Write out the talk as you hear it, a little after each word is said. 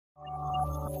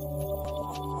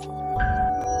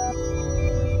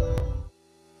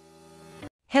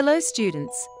Hello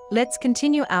students, let's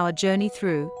continue our journey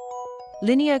through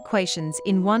linear equations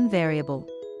in one variable.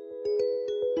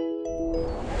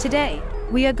 Today,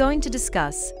 we are going to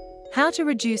discuss how to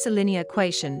reduce a linear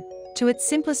equation to its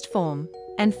simplest form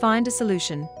and find a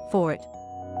solution for it.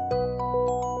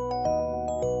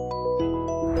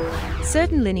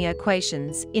 Certain linear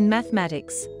equations in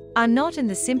mathematics are not in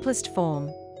the simplest form,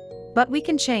 but we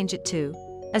can change it to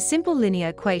a simple linear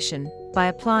equation by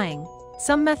applying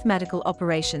some mathematical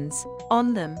operations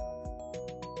on them.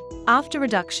 After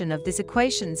reduction of these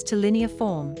equations to linear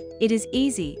form, it is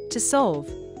easy to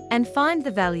solve and find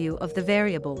the value of the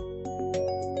variable.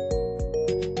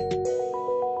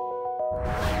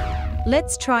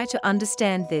 Let's try to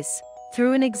understand this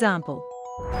through an example.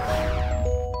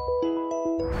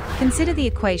 Consider the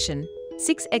equation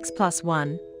 6x plus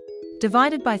 1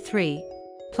 divided by 3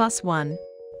 plus 1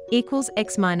 equals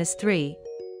x minus 3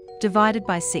 divided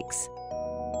by 6.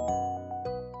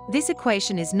 This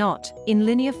equation is not in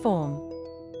linear form.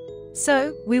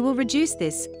 So, we will reduce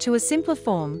this to a simpler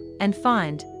form and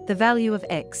find the value of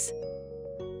x.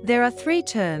 There are three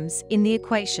terms in the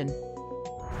equation.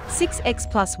 6x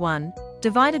plus 1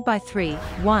 divided by 3,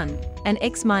 1, and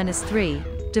x minus 3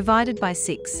 divided by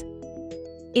 6.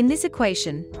 In this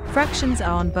equation, fractions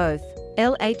are on both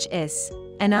LHS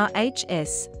and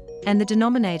RHS, and the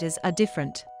denominators are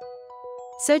different.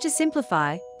 So to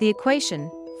simplify the equation,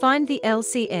 find the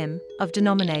LCM of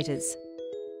denominators.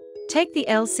 Take the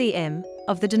LCM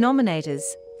of the denominators,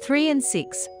 3 and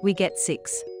 6, we get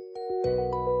 6.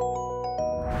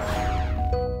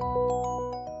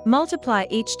 Multiply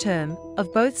each term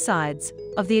of both sides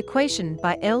of the equation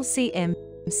by LCM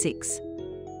 6.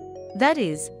 That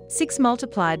is, 6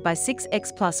 multiplied by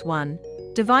 6x plus 1,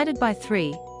 divided by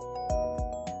 3,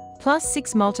 plus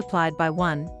 6 multiplied by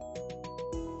 1,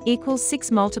 equals 6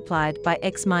 multiplied by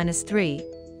x minus 3,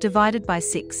 divided by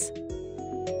 6.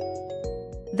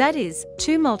 That is,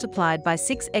 2 multiplied by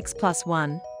 6x plus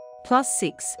 1, plus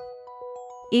 6,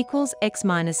 equals x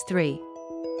minus 3.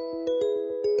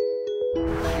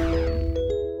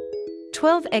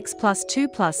 12x plus 2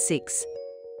 plus 6,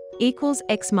 equals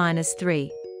x minus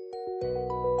 3.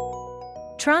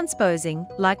 Transposing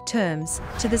like terms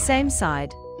to the same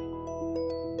side.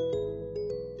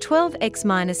 12x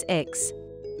minus x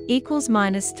equals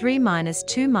minus 3 minus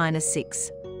 2 minus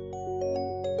 6.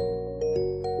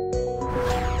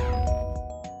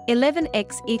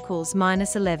 11x equals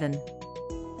minus 11.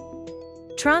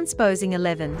 Transposing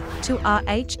 11 to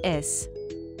RHS.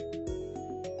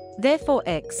 Therefore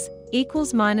x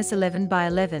equals minus 11 by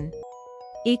 11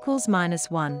 equals minus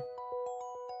 1.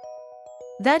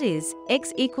 That is,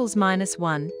 x equals minus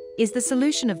 1 is the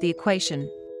solution of the equation.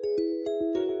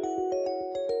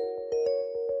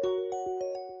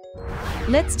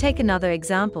 Let's take another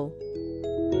example.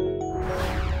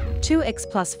 2x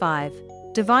plus 5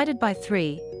 divided by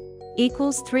 3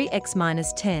 equals 3x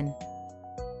minus 10.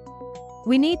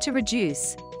 We need to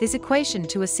reduce this equation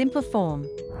to a simpler form.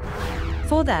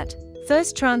 For that,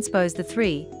 first transpose the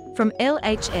 3 from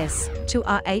LHS to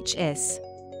RHS.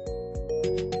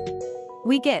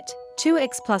 We get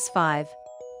 2x plus 5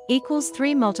 equals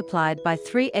 3 multiplied by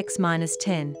 3x minus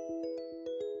 10.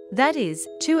 That is,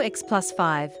 2x plus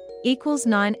 5 equals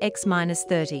 9x minus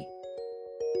 30.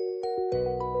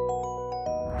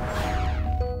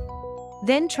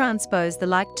 Then transpose the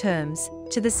like terms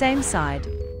to the same side.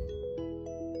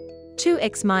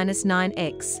 2x minus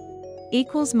 9x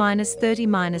equals minus 30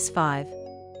 minus 5.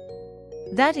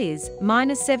 That is,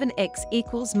 minus 7x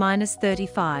equals minus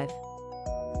 35.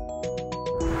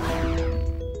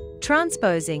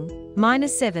 Transposing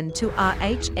minus 7 to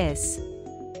RHS.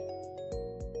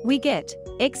 We get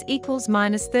x equals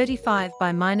minus 35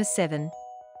 by minus 7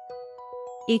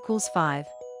 equals 5.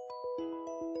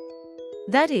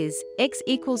 That is, x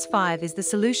equals 5 is the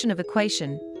solution of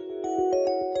equation.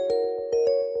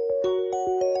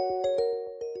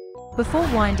 Before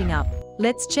winding up,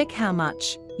 let's check how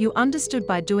much you understood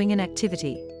by doing an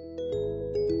activity.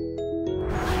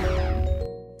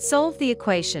 Solve the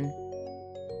equation.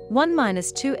 1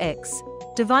 minus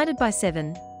 2x divided by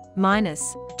 7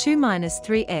 minus 2 minus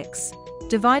 3x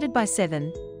divided by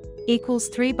 7 equals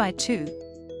 3 by 2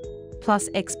 plus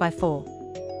x by 4.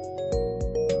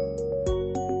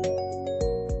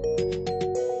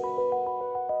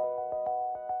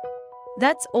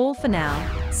 That's all for now.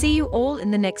 See you all in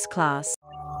the next class.